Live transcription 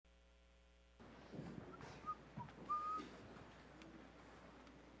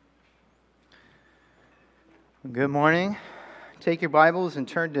Good morning. Take your Bibles and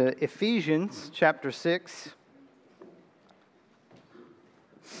turn to Ephesians chapter 6.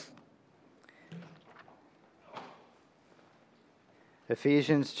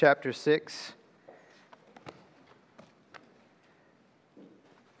 Ephesians chapter 6.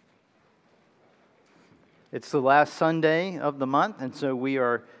 It's the last Sunday of the month, and so we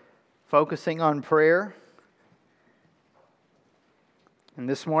are focusing on prayer. And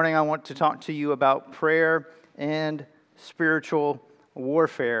this morning I want to talk to you about prayer and spiritual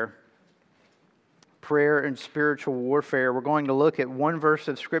warfare. Prayer and spiritual warfare. We're going to look at one verse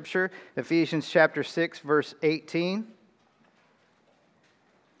of Scripture, Ephesians chapter 6, verse 18.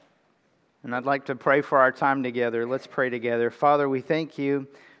 And I'd like to pray for our time together. Let's pray together. Father, we thank you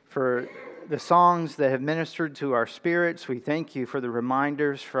for the songs that have ministered to our spirits. We thank you for the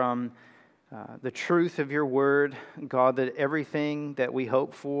reminders from the truth of your word, God, that everything that we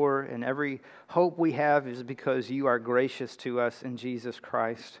hope for and every hope we have is because you are gracious to us in Jesus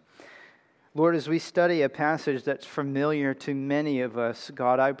Christ. Lord, as we study a passage that's familiar to many of us,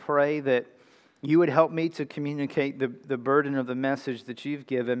 God, I pray that you would help me to communicate the burden of the message that you've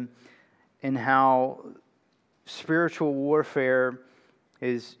given and how spiritual warfare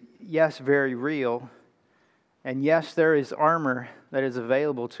is, yes, very real, and yes, there is armor that is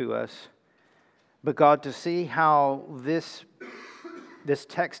available to us. But God, to see how this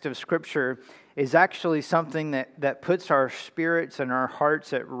text of Scripture is actually something that puts our spirits and our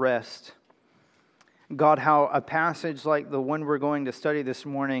hearts at rest. God, how a passage like the one we're going to study this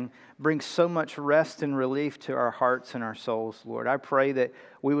morning brings so much rest and relief to our hearts and our souls, Lord. I pray that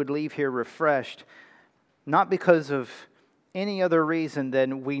we would leave here refreshed, not because of any other reason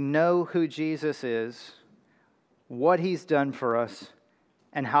than we know who Jesus is, what He's done for us,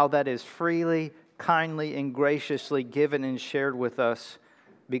 and how that is freely, kindly, and graciously given and shared with us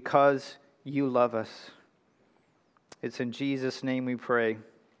because you love us. It's in Jesus' name we pray.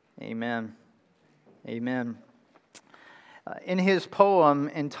 Amen. Amen. In his poem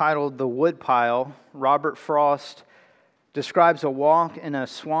entitled The Woodpile, Robert Frost describes a walk in a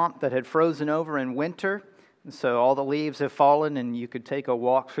swamp that had frozen over in winter. And so all the leaves have fallen and you could take a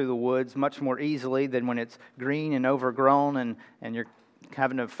walk through the woods much more easily than when it's green and overgrown and you're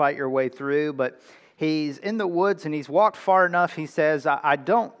having to fight your way through. But he's in the woods and he's walked far enough, he says, I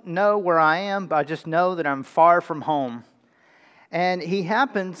don't know where I am, but I just know that I'm far from home. And he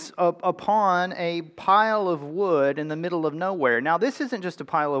happens upon a pile of wood in the middle of nowhere. Now, this isn't just a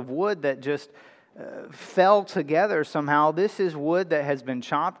pile of wood that just fell together somehow. This is wood that has been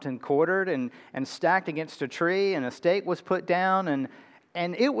chopped and quartered and stacked against a tree, and a stake was put down.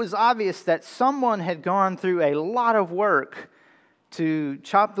 And it was obvious that someone had gone through a lot of work to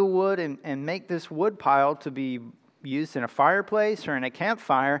chop the wood and make this wood pile to be used in a fireplace or in a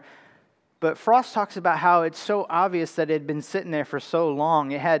campfire. But Frost talks about how it's so obvious that it had been sitting there for so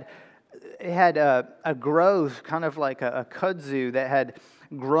long. It had a growth, kind of like a kudzu, that had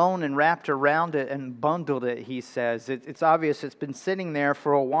grown and wrapped around it and bundled it, he says. It's obvious it's been sitting there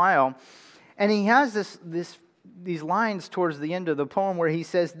for a while. And he has these lines towards the end of the poem where he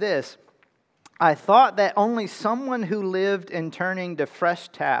says this: I thought that only someone who lived in turning to fresh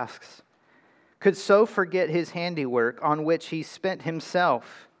tasks could so forget his handiwork on which he spent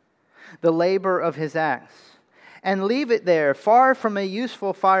himself, the labor of his axe, and leave it there, far from a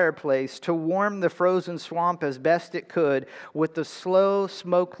useful fireplace, to warm the frozen swamp as best it could with the slow,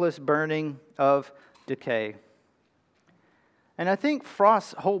 smokeless burning of decay. And I think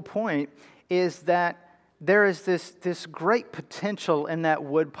Frost's whole point is that there is this great potential in that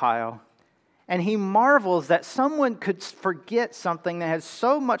wood pile. And he marvels that someone could forget something that has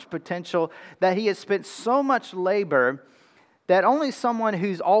so much potential, that he has spent so much labor, that only someone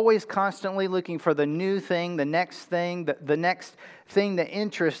who's always constantly looking for the new thing, the next thing that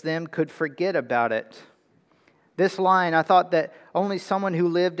interests them could forget about it. This line, I thought that only someone who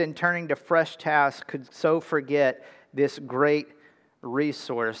lived in turning to fresh tasks could so forget this great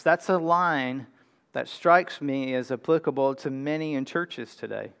resource. That's a line that strikes me as applicable to many in churches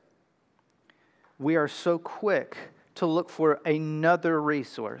today. We are so quick to look for another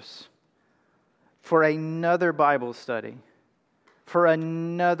resource, for another Bible study, for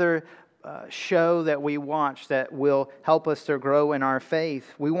another show that we watch that will help us to grow in our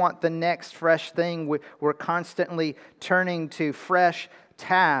faith. We want the next fresh thing. We're constantly turning to fresh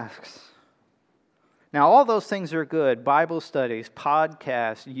tasks. Now, all those things are good. Bible studies,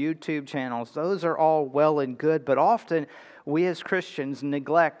 podcasts, YouTube channels, those are all well and good, but often we as Christians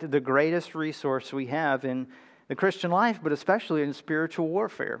neglect the greatest resource we have in the Christian life, but especially in spiritual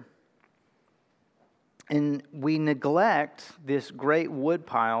warfare. And we neglect this great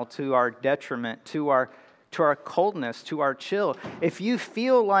woodpile to our detriment, to our to our coldness, to our chill. If you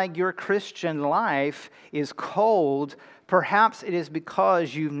feel like your Christian life is cold, perhaps it is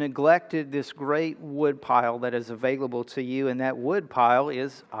because you've neglected this great wood pile that is available to you, and that wood pile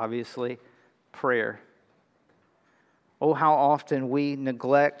is obviously prayer. Oh, how often we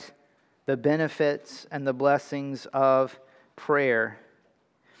neglect the benefits and the blessings of prayer.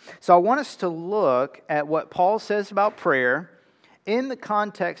 So I want us to look at what Paul says about prayer in the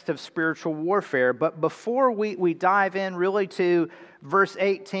context of spiritual warfare. But before we dive in really to verse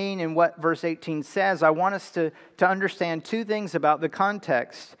 18 and what verse 18 says, I want us to understand two things about the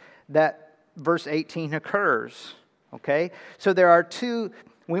context that verse 18 occurs. Okay? So there are two,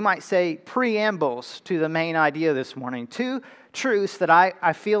 we might say, preambles to the main idea this morning. Two truths that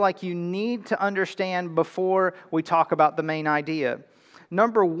I feel like you need to understand before we talk about the main idea.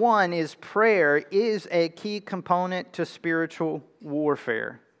 Number one is prayer is a key component to spiritual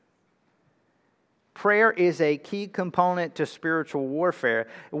warfare. Prayer is a key component to spiritual warfare.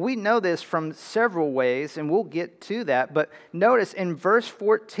 We know this from several ways, and we'll get to that. But notice in verse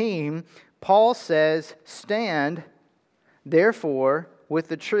 14, Paul says, "Stand, therefore, with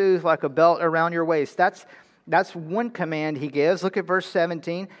the truth like a belt around your waist." That's one command he gives. Look at verse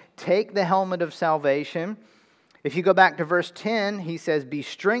 17. "Take the helmet of salvation." If you go back to verse 10, he says, "Be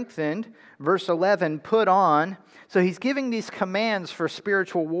strengthened." Verse 11, "Put on." So he's giving these commands for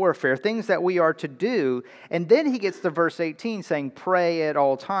spiritual warfare, things that we are to do. And then he gets to verse 18 saying, "Pray at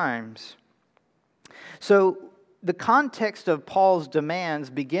all times." So the context of Paul's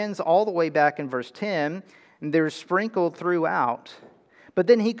demands begins all the way back in verse 10, and they're sprinkled throughout. But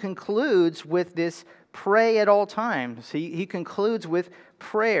then he concludes with this pray at all times. He concludes with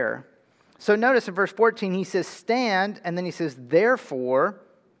prayer. So notice in verse 14, he says, "Stand," and then he says, "Therefore,"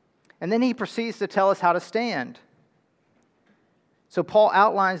 and then he proceeds to tell us how to stand. So Paul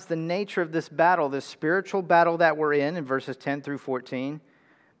outlines the nature of this battle, this spiritual battle that we're in verses 10 through 14.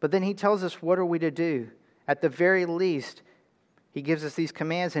 But then he tells us what are we to do. At the very least, he gives us these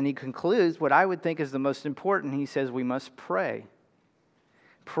commands, and he concludes what I would think is the most important. He says we must pray.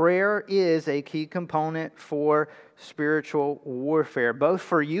 Prayer is a key component for spiritual warfare, both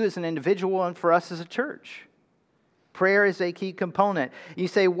for you as an individual and for us as a church. Prayer is a key component. You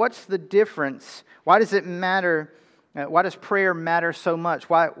say, what's the difference? Why does it matter? Why does prayer matter so much?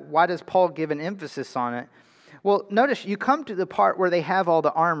 Why does Paul give an emphasis on it? Well, notice you come to the part where they have all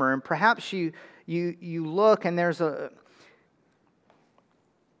the armor, and perhaps you look and there's a...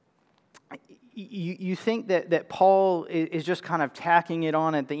 You think that Paul is just kind of tacking it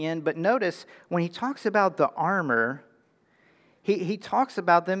on at the end, but notice when he talks about the armor, he talks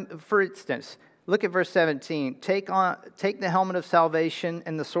about them. For instance, look at verse 17. Take the helmet of salvation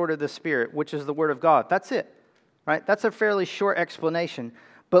and the sword of the Spirit, which is the word of God. That's it, right? That's a fairly short explanation.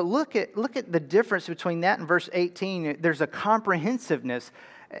 But look at the difference between that and verse 18. There's a comprehensiveness.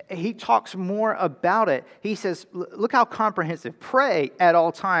 He talks more about it. He says, look how comprehensive. Pray at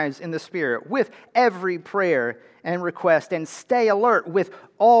all times in the Spirit with every prayer and request, and stay alert with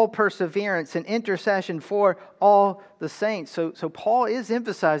all perseverance and intercession for all the saints. So Paul is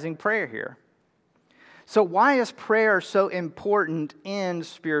emphasizing prayer here. So why is prayer so important in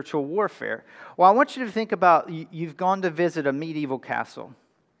spiritual warfare? Well, I want you to think about, you've gone to visit a medieval castle.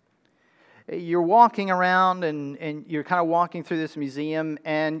 You're walking around and you're kind of walking through this museum,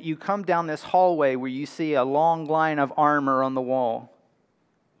 and you come down this hallway where you see a long line of armor on the wall.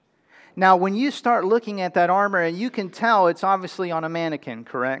 Now, when you start looking at that armor, and you can tell it's obviously on a mannequin,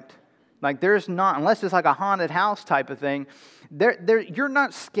 correct? Like there's not, unless it's like a haunted house type of thing, you're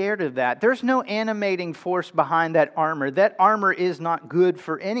not scared of that. There's no animating force behind that armor. That armor is not good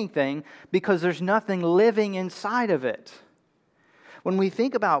for anything because there's nothing living inside of it. When we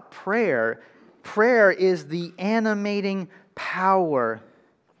think about prayer, prayer is the animating power.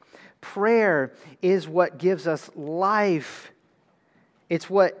 Prayer is what gives us life. It's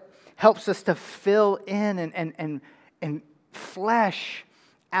what helps us to fill in and flesh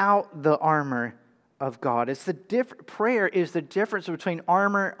out the armor of God. It's prayer is the difference between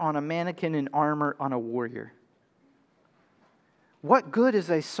armor on a mannequin and armor on a warrior. What good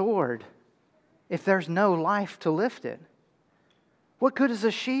is a sword if there's no life to lift it? What good is a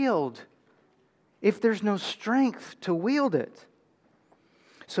shield if there's no strength to wield it?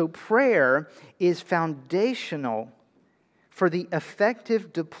 So prayer is foundational for the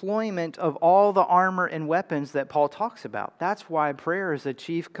effective deployment of all the armor and weapons that Paul talks about. That's why prayer is a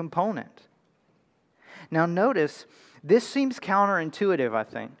chief component. Now notice, this seems counterintuitive, I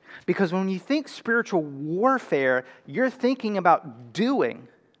think, because when you think spiritual warfare, you're thinking about doing.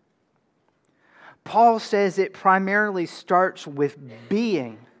 Paul says it primarily starts with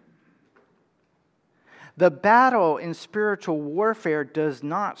being. The battle in spiritual warfare does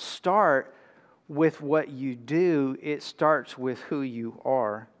not start with what you do, it starts with who you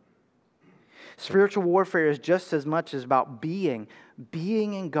are. Spiritual warfare is just as much as about being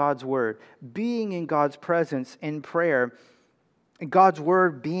in God's Word, being in God's presence in prayer, and God's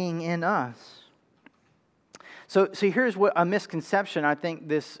Word being in us. So here's what a misconception I think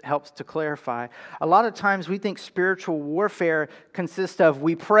this helps to clarify. A lot of times we think spiritual warfare consists of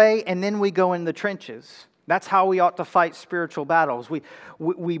we pray and then we go in the trenches. That's how we ought to fight spiritual battles.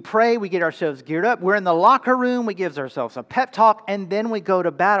 We pray, we get ourselves geared up. We're in the locker room, we give ourselves a pep talk, and then we go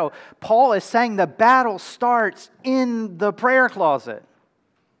to battle. Paul is saying the battle starts in the prayer closet.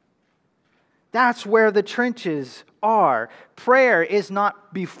 That's where the trenches are. Prayer is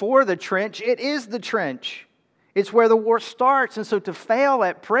not before the trench, it is the trench. It's where the war starts. And so to fail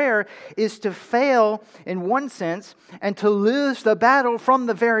at prayer is to fail in one sense and to lose the battle from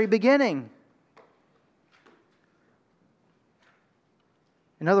the very beginning.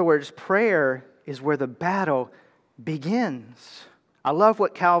 In other words, prayer is where the battle begins. I love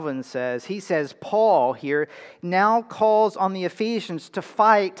what Calvin says. He says, Paul here now calls on the Ephesians to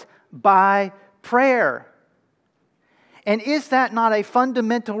fight by prayer. And is that not a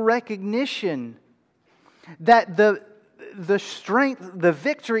fundamental recognition that the strength, the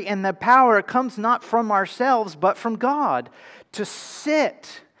victory, and the power comes not from ourselves, but from God? To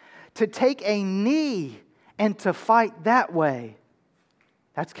sit, to take a knee, and to fight that way.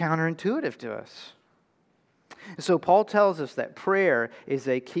 That's counterintuitive to us. So Paul tells us that prayer is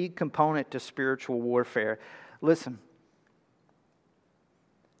a key component to spiritual warfare. Listen,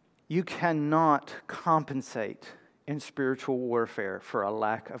 you cannot compensate in spiritual warfare for a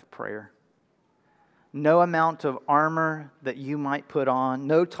lack of prayer. No amount of armor that you might put on,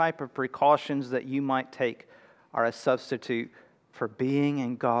 no type of precautions that you might take are a substitute for being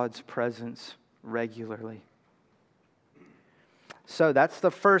in God's presence regularly. So that's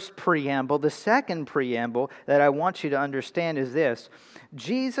the first preamble. The second preamble that I want you to understand is this.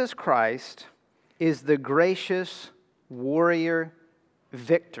 Jesus Christ is the gracious warrior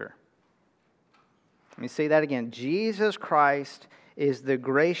victor. Let me say that again. Jesus Christ is the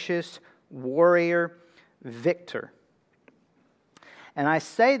gracious warrior victor. And I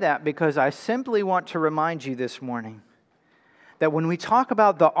say that because I simply want to remind you this morning that when we talk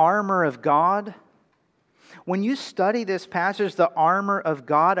about the armor of God, when you study this passage, the armor of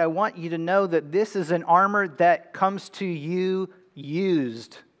God, I want you to know that this is an armor that comes to you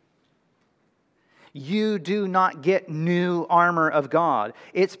used. You do not get new armor of God.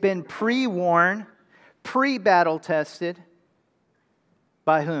 It's been pre-worn, pre-battle tested.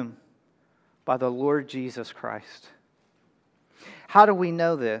 By whom? By the Lord Jesus Christ. How do we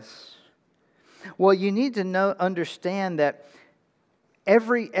know this? Well, you need to understand that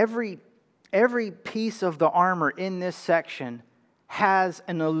every piece of the armor in this section has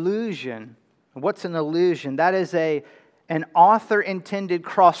an allusion. What's an allusion? That is an author-intended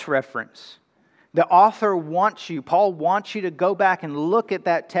cross-reference. The author wants you, Paul wants you to go back and look at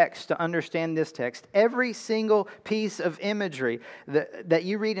that text to understand this text. Every single piece of imagery that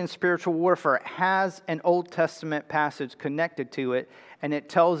you read in spiritual warfare has an Old Testament passage connected to it, and it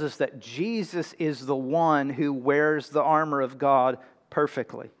tells us that Jesus is the one who wears the armor of God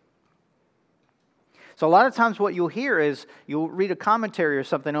perfectly. So a lot of times what you'll hear is, you'll read a commentary or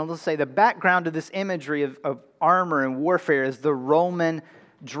something, and they'll say the background of this imagery of armor and warfare is the Roman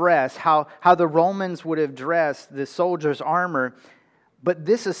dress, how the Romans would have dressed the soldier's armor. But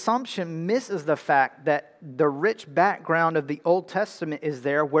this assumption misses the fact that the rich background of the Old Testament is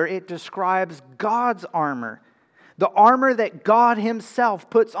there, where it describes God's armor, the armor that God Himself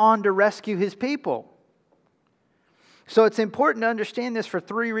puts on to rescue His people. So it's important to understand this for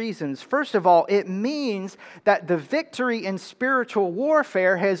three reasons. First of all, it means that the victory in spiritual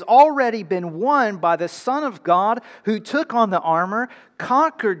warfare has already been won by the Son of God, who took on the armor,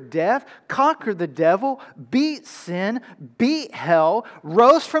 conquered death, conquered the devil, beat sin, beat hell,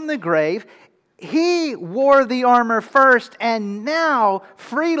 rose from the grave. He wore the armor first and now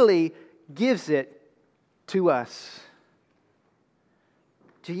freely gives it to us.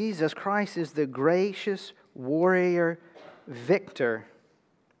 Jesus Christ is the gracious warrior victor.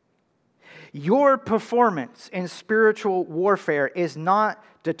 Your performance in spiritual warfare is not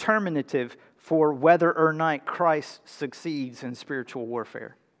determinative for whether or not Christ succeeds in spiritual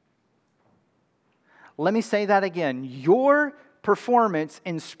warfare. Let me say that again. Your performance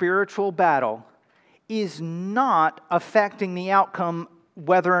in spiritual battle is not affecting the outcome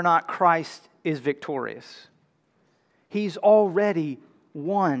whether or not Christ is victorious. He's already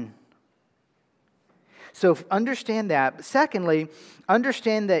won. So understand that. Secondly,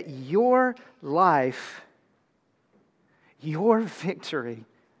 understand that your life, your victory,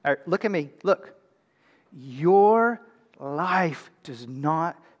 look at me, look. Your life does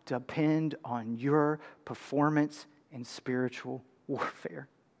not depend on your performance in spiritual warfare.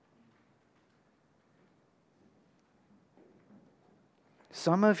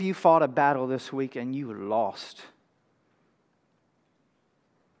 Some of you fought a battle this week and you lost.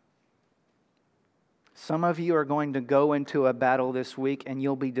 Some of you are going to go into a battle this week and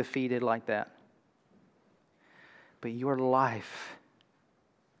you'll be defeated like that. But your life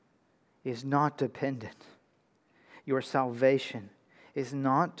is not dependent. Your salvation is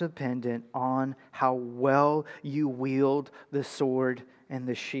not dependent on how well you wield the sword and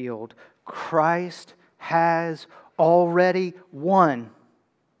the shield. Christ has already won.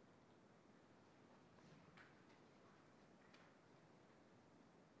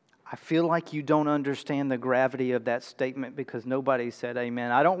 I feel like you don't understand the gravity of that statement because nobody said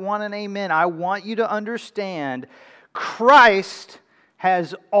amen. I don't want an amen. I want you to understand Christ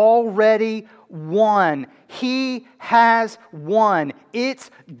has already won. He has won.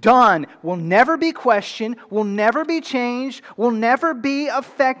 It's done. Will never be questioned, will never be changed, will never be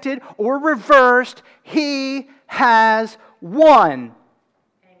affected or reversed. He has won.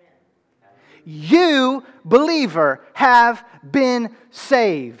 You, believer, have been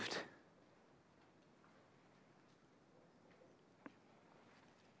saved.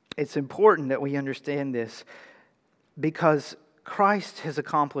 It's important that we understand this because Christ has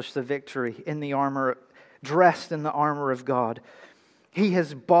accomplished the victory in the armor, dressed in the armor of God. He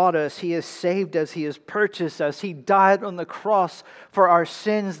has bought us. He has saved us. He has purchased us. He died on the cross for our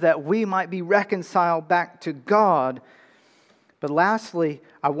sins that we might be reconciled back to God. But lastly,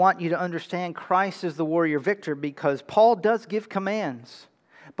 I want you to understand Christ is the warrior victor because Paul does give commands.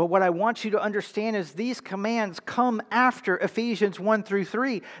 But what I want you to understand is these commands come after Ephesians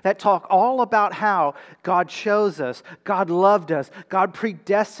 1-3 that talk all about how God chose us, God loved us, God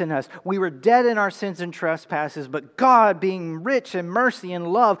predestined us. We were dead in our sins and trespasses, but God, being rich in mercy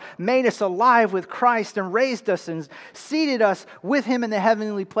and love, made us alive with Christ and raised us and seated us with Him in the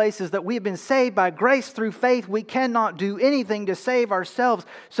heavenly places, that we have been saved by grace through faith. We cannot do anything to save ourselves.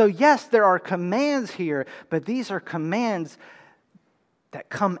 So yes, there are commands here, but these are commands that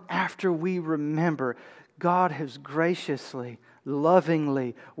come after we remember God has graciously,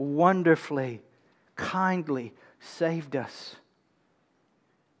 lovingly, wonderfully, kindly saved us.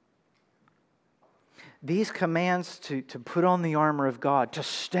 These commands to put on the armor of God, to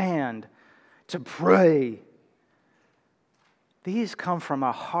stand, to pray, these come from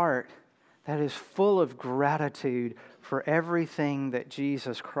a heart that is full of gratitude for everything that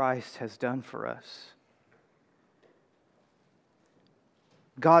Jesus Christ has done for us.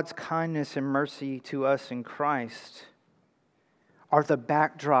 God's kindness and mercy to us in Christ are the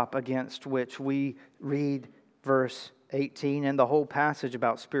backdrop against which we read verse 18 and the whole passage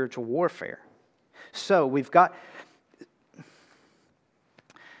about spiritual warfare. So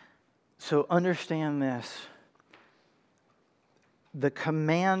understand this. The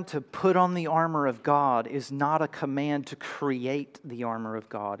command to put on the armor of God is not a command to create the armor of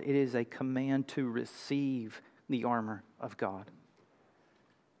God. It is a command to receive the armor of God.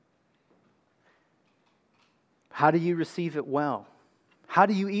 How do you receive it well? How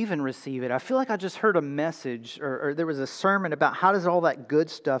do you even receive it? I feel like I just heard a message or there was a sermon about how does all that good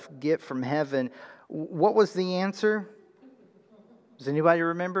stuff get from heaven. What was the answer? Does anybody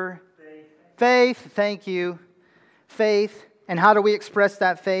remember? Faith. Thank you. Faith. And how do we express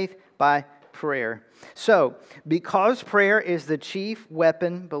that faith? By prayer. So, because prayer is the chief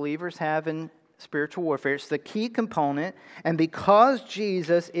weapon believers have in spiritual warfare, it's the key component, and because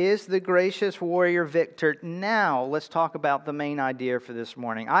Jesus is the gracious warrior victor, now let's talk about the main idea for this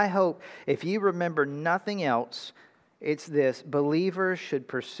morning. I hope if you remember nothing else, it's this: believers should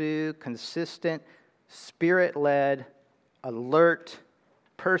pursue consistent, Spirit-led, alert,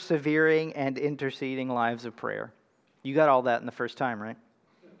 persevering, and interceding lives of prayer. You got all that in the first time, right?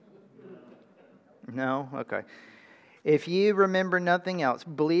 No? Okay. If you remember nothing else,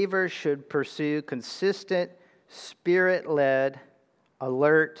 believers should pursue consistent, Spirit-led,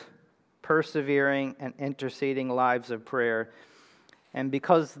 alert, persevering, and interceding lives of prayer. And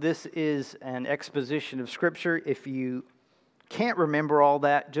because this is an exposition of Scripture, if you can't remember all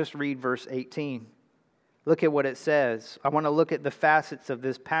that, just read verse 18. Look at what it says. I want to look at the facets of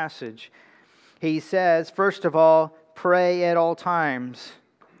this passage. He says, first of all, pray at all times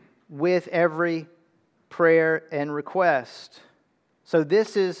with every prayer and request. So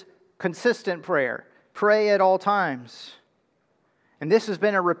this is consistent prayer. Pray at all times. And this has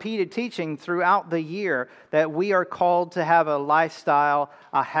been a repeated teaching throughout the year that we are called to have a lifestyle,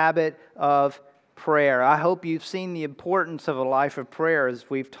 a habit of prayer. I hope you've seen the importance of a life of prayer as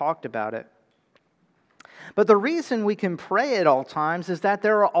we've talked about it. But the reason we can pray at all times is that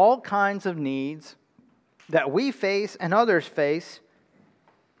there are all kinds of needs that we face and others face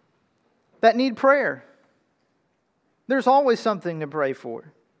that need prayer. There's always something to pray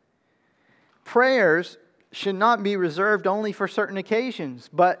for. Prayers should not be reserved only for certain occasions,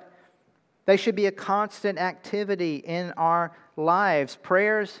 but they should be a constant activity in our lives.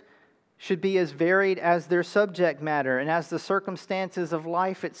 Prayers should be as varied as their subject matter and as the circumstances of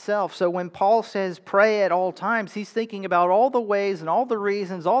life itself. So when Paul says pray at all times, he's thinking about all the ways and all the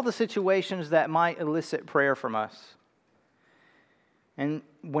reasons, all the situations that might elicit prayer from us. And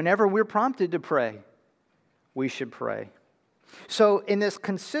whenever we're prompted to pray, we should pray. So in this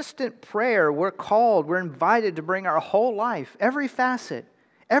consistent prayer, we're invited to bring our whole life, every facet,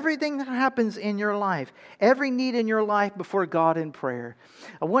 everything that happens in your life, every need in your life before God in prayer.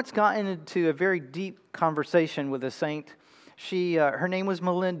 I once got into a very deep conversation with a saint. Her name was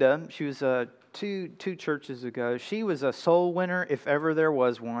Melinda. She was two churches ago. She was a soul winner, if ever there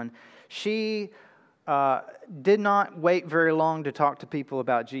was one. She did not wait very long to talk to people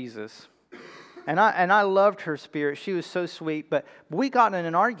about Jesus. And I loved her spirit. She was so sweet. But we got in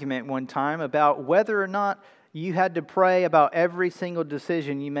an argument one time about whether or not you had to pray about every single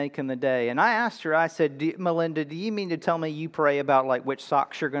decision you make in the day. And I asked her, I said, Melinda, do you mean to tell me you pray about like which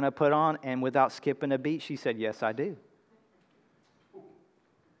socks you're going to put on and without skipping a beat? She said, yes, I do.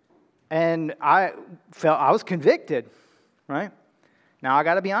 And I was convicted, right? Now, I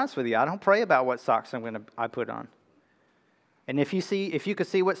got to be honest with you. I don't pray about what socks I put on. And if you could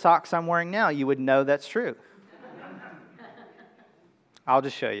see what socks I'm wearing now, you would know that's true. I'll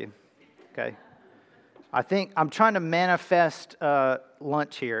just show you. Okay. I think I'm trying to manifest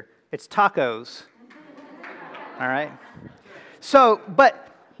lunch here. It's tacos. All right. So, but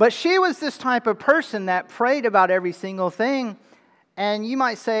she was this type of person that prayed about every single thing. And you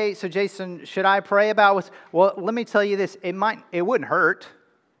might say, so Jason, should I pray about what's... Well, let me tell you this. It wouldn't hurt.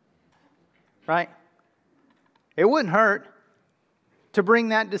 Right? It wouldn't hurt to bring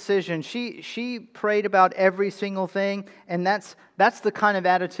that decision. She prayed about every single thing, and that's the kind of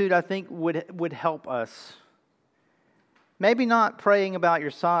attitude I think would help us. Maybe not praying about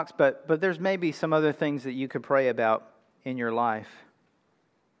your socks, but there's maybe some other things that you could pray about in your life.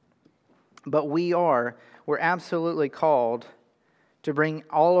 But we're absolutely called to bring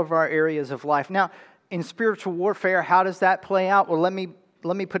all of our areas of life. Now, in spiritual warfare, how does that play out? Well, let me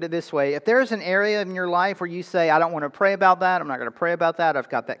put it this way. If there's an area in your life where you say, I don't want to pray about that, I'm not going to pray about that, I've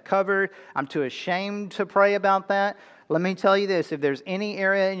got that covered, I'm too ashamed to pray about that, let me tell you this. If there's any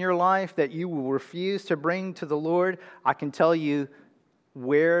area in your life that you will refuse to bring to the Lord, I can tell you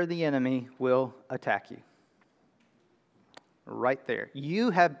where the enemy will attack you. Right there.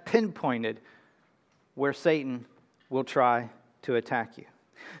 You have pinpointed where Satan will try to attack you.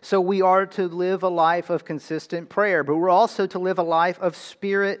 So we are to live a life of consistent prayer, but we're also to live a life of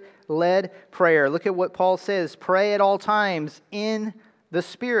Spirit-led prayer. Look at what Paul says, pray at all times in the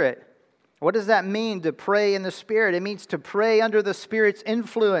Spirit. What does that mean, to pray in the Spirit? It means to pray under the Spirit's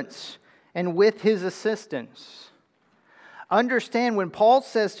influence and with His assistance. Understand, when Paul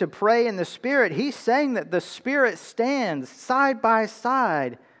says to pray in the Spirit, he's saying that the Spirit stands side by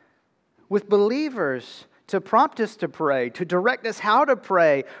side with believers to prompt us to pray, to direct us how to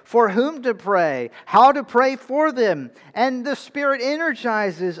pray, for whom to pray, how to pray for them. And the Spirit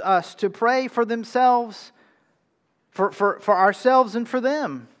energizes us to pray for themselves, for ourselves and for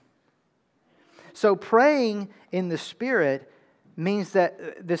them. So praying in the Spirit means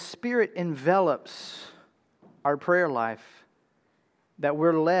that the Spirit envelops our prayer life, that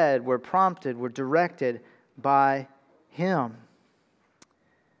we're led, we're prompted, we're directed by Him.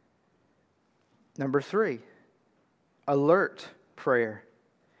 Number 3, alert prayer.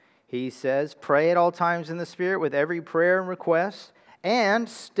 He says, pray at all times in the Spirit with every prayer and request, and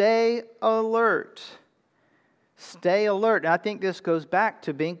stay alert. Stay alert. And I think this goes back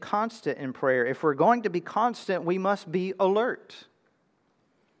to being constant in prayer. If we're going to be constant, we must be alert.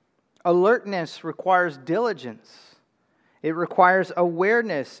 Alertness requires diligence. It requires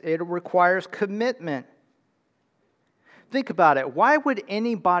awareness. It requires commitment. Think about it. Why would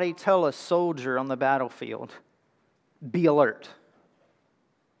anybody tell a soldier on the battlefield, be alert?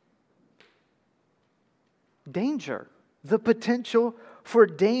 Danger. The potential for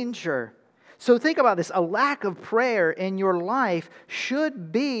danger. So think about this. A lack of prayer in your life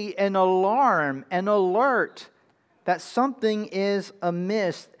should be an alarm, an alert that something is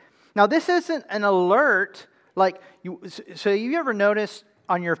amiss. Now, this isn't an alert like So you ever notice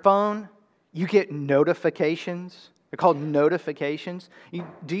on your phone, you get notifications? They're called notifications.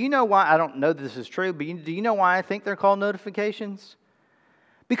 Do you know why? I don't know that this is true, but do you know why I think they're called notifications?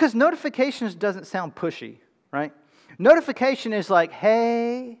 Because notifications doesn't sound pushy, right? Notification is like,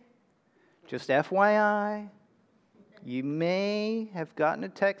 hey, just FYI, you may have gotten a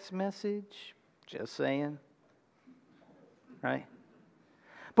text message, just saying, right?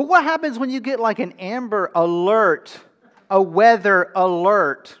 But what happens when you get like an Amber Alert, a weather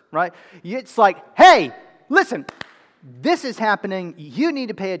alert, right? It's like, hey, listen, this is happening. You need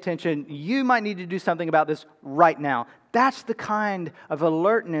to pay attention. You might need to do something about this right now. That's the kind of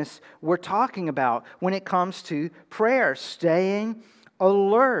alertness we're talking about when it comes to prayer, staying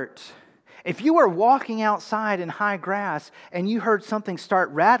alert. If you were walking outside in high grass and you heard something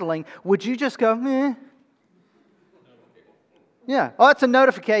start rattling, would you just go, meh? Yeah, oh, that's a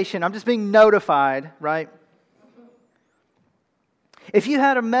notification. I'm just being notified, right? If you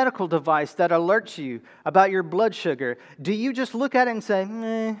had a medical device that alerts you about your blood sugar, do you just look at it and say,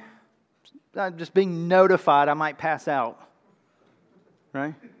 meh, I'm just being notified, I might pass out,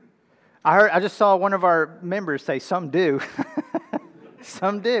 right? I just saw one of our members say, some do.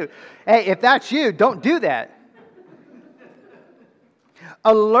 Some do. Hey, if that's you, don't do that.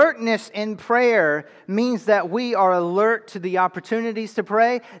 Alertness in prayer means that we are alert to the opportunities to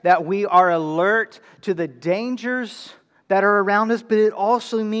pray, that we are alert to the dangers that are around us, but it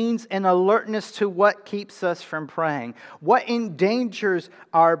also means an alertness to what keeps us from praying. What endangers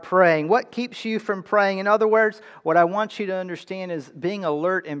our praying? What keeps you from praying? In other words, what I want you to understand is being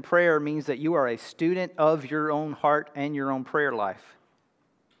alert in prayer means that you are a student of your own heart and your own prayer life.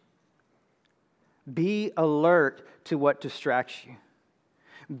 Be alert to what distracts you.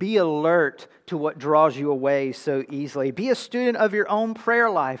 Be alert to what draws you away so easily. Be a student of your own prayer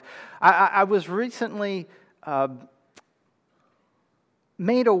life. I was recently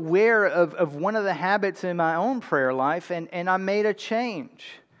made aware of one of the habits in my own prayer life, and I made a change.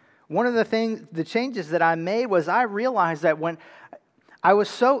 One of the changes that I made was I realized that when I was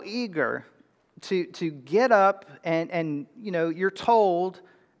so eager to get up and you know, you're told,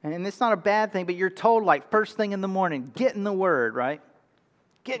 and it's not a bad thing, but you're told like first thing in the morning, get in the Word, right?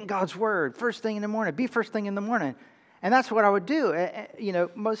 Get in God's Word first thing in the morning. Be first thing in the morning. And that's what I would do, you know,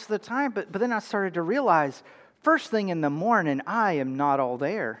 most of the time. But then I started to realize, first thing in the morning, I am not all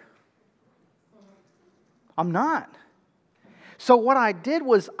there. I'm not. So what I did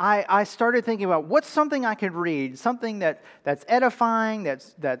was I started thinking about what's something I could read, something that's edifying,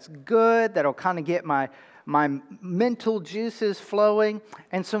 that's good, that'll kind of get my mental juices flowing.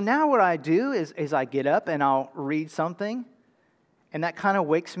 And so now what I do is I get up and I'll read something. And that kind of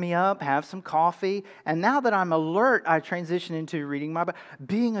wakes me up, have some coffee. And now that I'm alert, I transition into reading my Bible.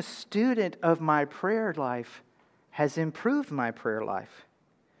 Being a student of my prayer life has improved my prayer life.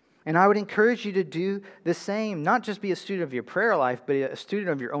 And I would encourage you to do the same. Not just be a student of your prayer life, but a student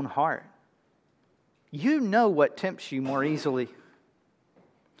of your own heart. You know what tempts you more easily.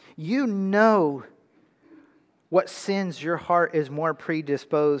 You know what sins your heart is more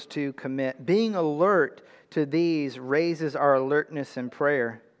predisposed to commit. Being alert to these raises our alertness in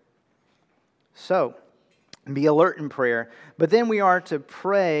prayer. So, be alert in prayer. But then we are to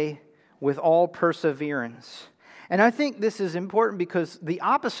pray with all perseverance. And I think this is important because the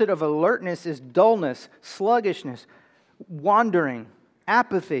opposite of alertness is dullness, sluggishness, wandering,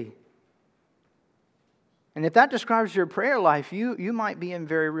 apathy. And if that describes your prayer life, you might be in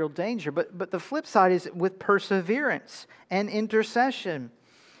very real danger. But the flip side is with perseverance and intercession.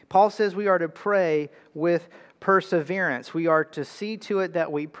 Paul says we are to pray with perseverance. We are to see to it that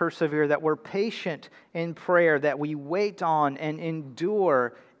we persevere, that we're patient in prayer, that we wait on and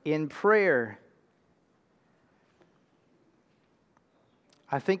endure in prayer.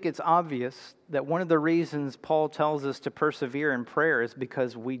 I think it's obvious that one of the reasons Paul tells us to persevere in prayer is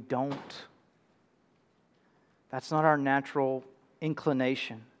because we don't. That's not our natural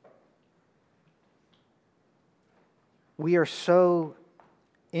inclination. We are so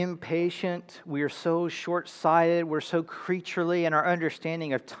impatient, we are so short-sighted, we're so creaturely in our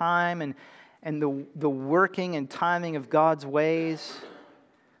understanding of time and the working and timing of God's ways.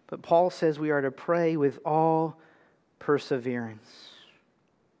 But Paul says we are to pray with all perseverance.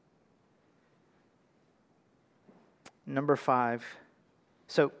 Number 5.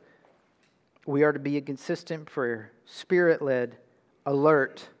 So, we are to be a consistent prayer, Spirit-led,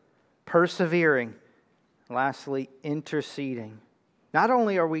 alert, persevering, lastly, interceding. Not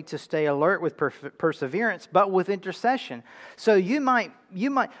only are we to stay alert with perseverance, but with intercession. So you might,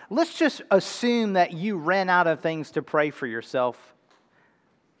 let's just assume that you ran out of things to pray for yourself.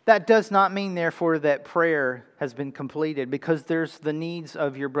 That does not mean, therefore, that prayer has been completed, because there's the needs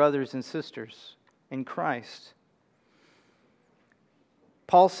of your brothers and sisters in Christ.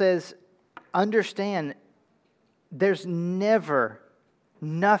 Paul says, understand, there's never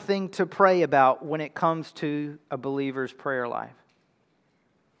nothing to pray about when it comes to a believer's prayer life.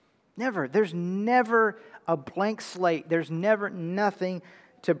 Never. There's never a blank slate. There's never nothing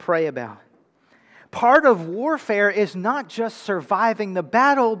to pray about. Part of warfare is not just surviving the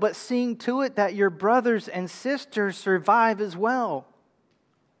battle, but seeing to it that your brothers and sisters survive as well.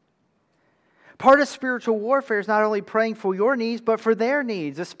 Part of spiritual warfare is not only praying for your needs, but for their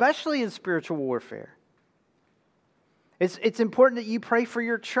needs, especially in spiritual warfare. It's important that you pray for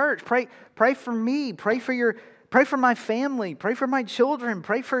your church. Pray for me. Pray for my family. Pray for my children.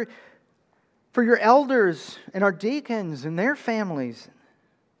 Pray for your elders and our deacons and their families.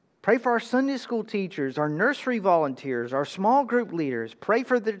 Pray for our Sunday school teachers, our nursery volunteers, our small group leaders. Pray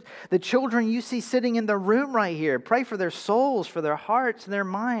for the children you see sitting in the room right here. Pray for their souls, for their hearts and their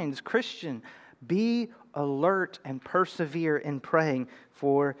minds. Christian, be alert and persevere in praying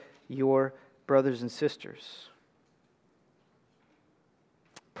for your brothers and sisters.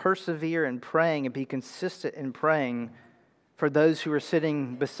 Persevere in praying and be consistent in praying for those who are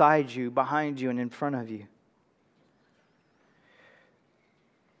sitting beside you, behind you, and in front of you.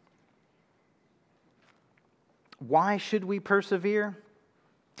 Why should we persevere?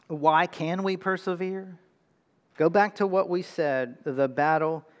 Why can we persevere? Go back to what we said. The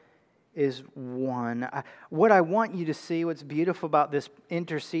battle is won. What I want you to see, what's beautiful about this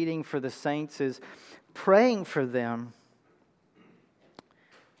interceding for the saints, is praying for them.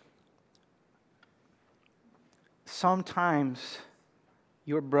 Sometimes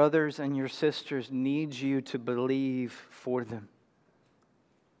your brothers and your sisters need you to believe for them.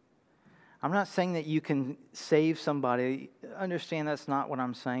 I'm not saying that you can save somebody. Understand that's not what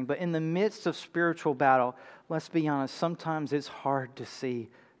I'm saying. But in the midst of spiritual battle, let's be honest, sometimes it's hard to see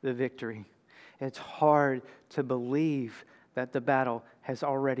the victory. It's hard to believe that the battle has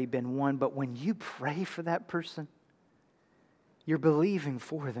already been won. But when you pray for that person, you're believing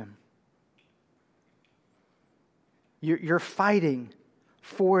for them. You're fighting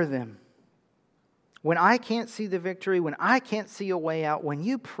for them. When I can't see the victory, when I can't see a way out, when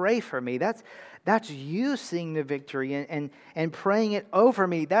you pray for me, that's you seeing the victory and praying it over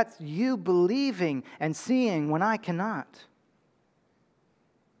me. That's you believing and seeing when I cannot.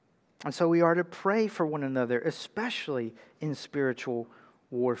 And so we are to pray for one another, especially in spiritual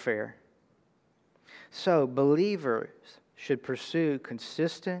warfare. So believers should pursue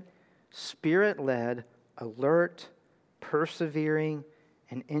consistent, Spirit-led, alert, persevering,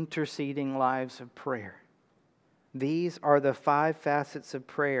 and interceding lives of prayer. These are the 5 facets of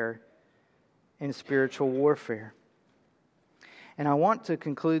prayer in spiritual warfare. And I want to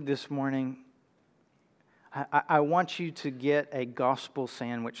conclude this morning. I want you to get a gospel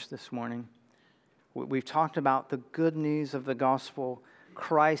sandwich this morning. We've talked about the good news of the gospel,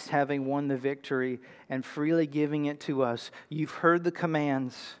 Christ having won the victory and freely giving it to us. You've heard the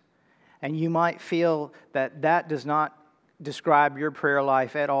commands, and you might feel that that does not describe your prayer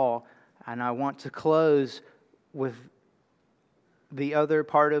life at all. And I want to close with the other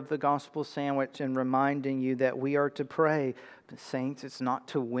part of the gospel sandwich and reminding you that we are to pray. But saints, it's not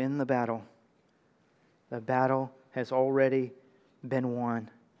to win the battle. The battle has already been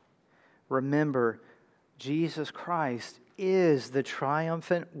won. Remember, Jesus Christ is the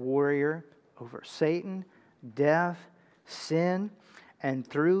triumphant warrior over Satan, death, sin, and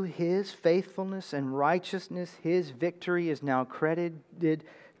through His faithfulness and righteousness, His victory is now credited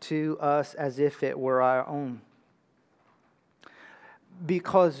to us as if it were our own.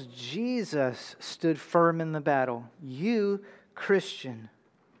 Because Jesus stood firm in the battle, you, Christian,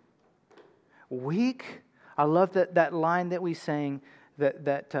 weak. I love that line that we sang,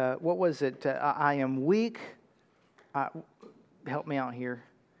 what was it? I am weak. Help me out here.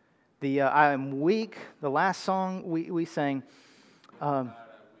 I am weak, the last song we sang,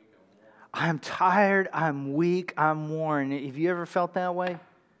 I'm tired, I'm weak, I'm worn. Have you ever felt that way?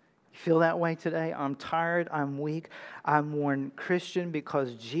 You feel that way today? I'm tired, I'm weak, I'm worn. Christian,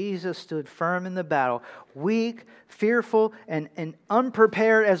 because Jesus stood firm in the battle, weak, fearful, and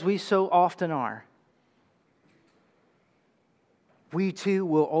unprepared as we so often are, we too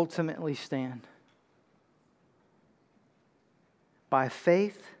will ultimately stand. By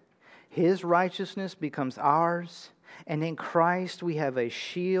faith, His righteousness becomes ours. And in Christ we have a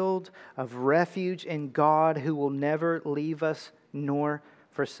shield of refuge in God who will never leave us nor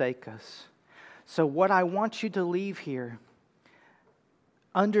forsake us. So what I want you to leave here,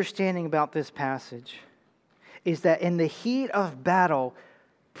 understanding about this passage, is that in the heat of battle,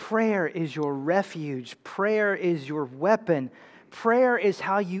 Prayer is your refuge. Prayer is your weapon. Prayer is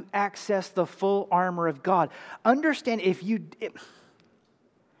how you access the full armor of God. Understand, if you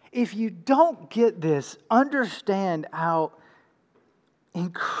don't get this, understand how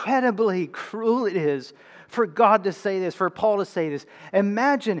incredibly cruel it is for God to say this, for Paul to say this.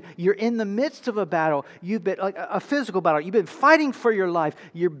 Imagine you're in the midst of a battle. You've been, like a physical battle. You've been fighting for your life.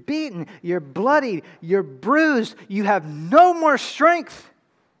 You're beaten. You're bloodied. You're bruised. You have no more strength.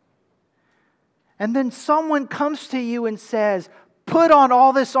 And then someone comes to you and says, put on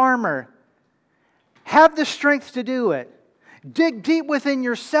all this armor. Have the strength to do it. Dig deep within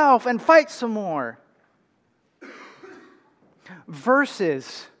yourself and fight some more.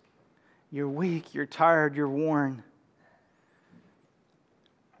 Versus, you're weak, you're tired, you're worn.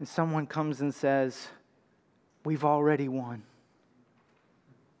 And someone comes and says, we've already won.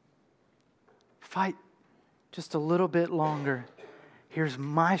 Fight just a little bit longer. Here's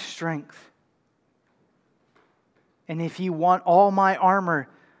my strength. And if you want all my armor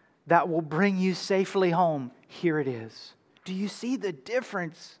that will bring you safely home, here it is. Do you see the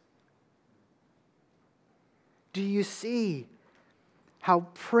difference? Do you see how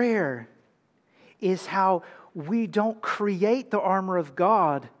prayer is how we don't create the armor of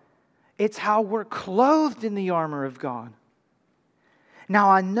God? It's how we're clothed in the armor of God. Now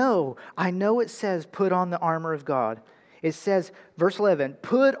I know it says put on the armor of God. It says, verse 11,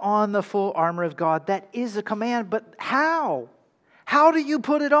 put on the full armor of God. That is a command, but how? How do you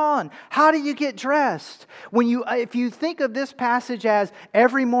put it on? How do you get dressed? If you think of this passage as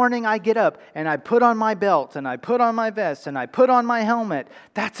every morning I get up and I put on my belt and I put on my vest and I put on my helmet,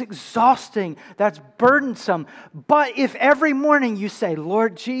 that's exhausting, that's burdensome. But if every morning you say,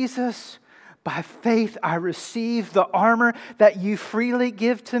 Lord Jesus, by faith I receive the armor that you freely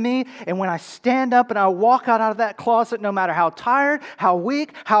give to me, and when I stand up and I walk out of that closet, no matter how tired, how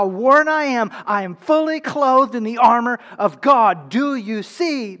weak, how worn I am fully clothed in the armor of God. Do you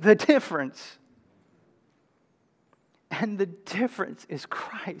see the difference? And the difference is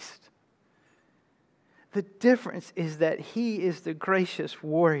Christ. The difference is that He is the gracious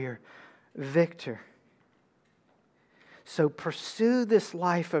warrior, victor. So pursue this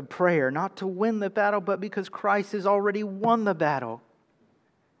life of prayer, not to win the battle, but because Christ has already won the battle.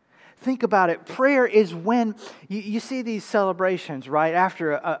 Think about it. Prayer is when you see these celebrations, right?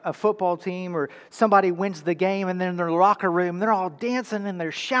 After a football team or somebody wins the game, and then in their locker room, they're all dancing and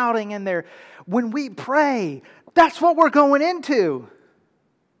they're shouting and when we pray, that's what we're going into.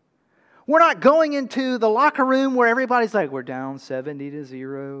 We're not going into the locker room where everybody's like, we're down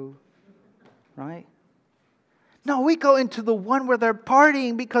 70-0, right? No, we go into the one where they're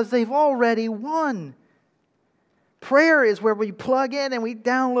partying because they've already won. Prayer is where we plug in and we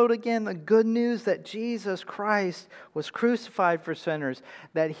download again the good news that Jesus Christ was crucified for sinners,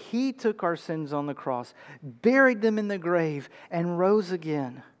 that He took our sins on the cross, buried them in the grave, and rose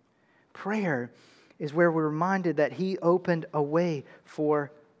again. Prayer is where we're reminded that He opened a way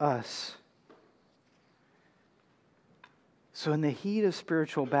for us. So in the heat of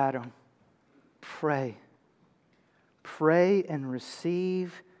spiritual battle, pray. Pray and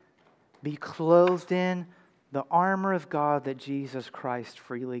receive, be clothed in the armor of God that Jesus Christ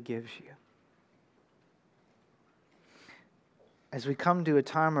freely gives you. As we come to a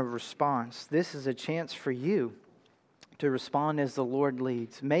time of response, this is a chance for you to respond as the Lord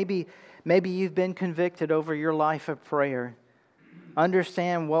leads. Maybe you've been convicted over your life of prayer.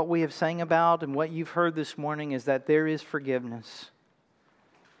 Understand what we have sang about and what you've heard this morning is that there is forgiveness.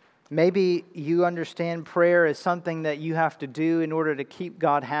 Maybe you understand prayer as something that you have to do in order to keep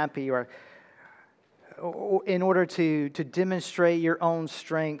God happy or in order to demonstrate your own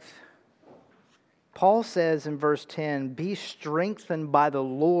strength. Paul says in verse 10, be strengthened by the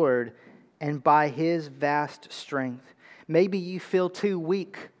Lord and by His vast strength. Maybe you feel too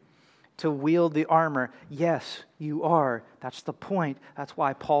weak to wield the armor. Yes, you are. That's the point. That's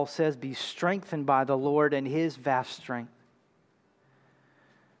why Paul says, be strengthened by the Lord and His vast strength.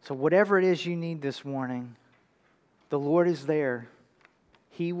 So whatever it is you need this morning, the Lord is there.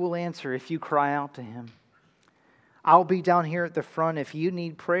 He will answer if you cry out to Him. I'll be down here at the front if you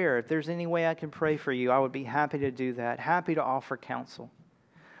need prayer. If there's any way I can pray for you, I would be happy to do that. Happy to offer counsel.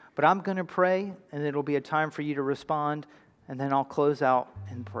 But I'm going to pray, and it'll be a time for you to respond, and then I'll close out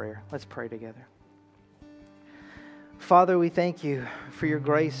in prayer. Let's pray together. Father, we thank You for Your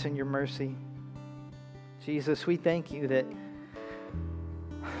grace and Your mercy. Jesus, we thank You that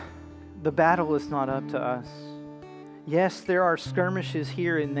the battle is not up to us. Yes, there are skirmishes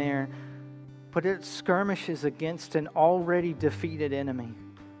here and there, but it's skirmishes against an already defeated enemy.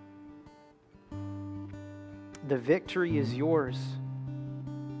 The victory is Yours.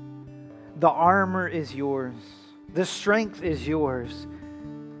 The armor is yours. The strength is yours.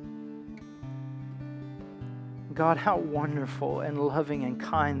 God, how wonderful and loving and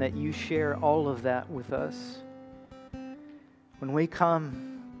kind that you share all of that with us. When we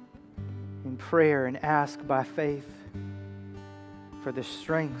come in prayer and ask by faith for the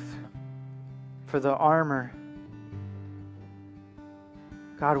strength, for the armor,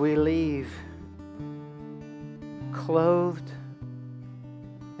 God, we leave clothed,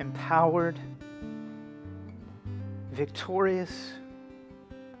 empowered, victorious,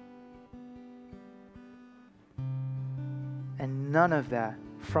 and none of that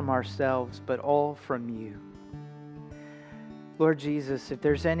from ourselves, but all from you. Lord Jesus, if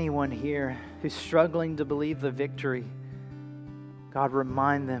there's anyone here who's struggling to believe the victory, God,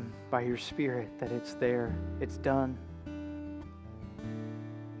 remind them by your Spirit that it's there, it's done.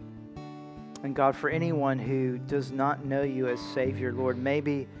 And God, for anyone who does not know you as Savior, Lord,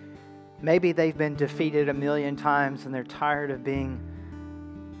 maybe they've been defeated 1,000,000 times and they're tired of being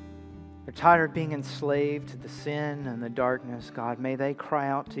enslaved to the sin and the darkness. God, may they cry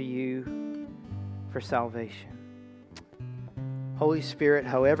out to you for salvation. Holy Spirit,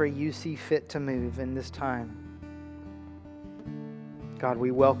 however you see fit to move in this time, God, we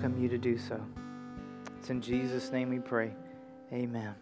welcome you to do so. It's in Jesus' name we pray. Amen.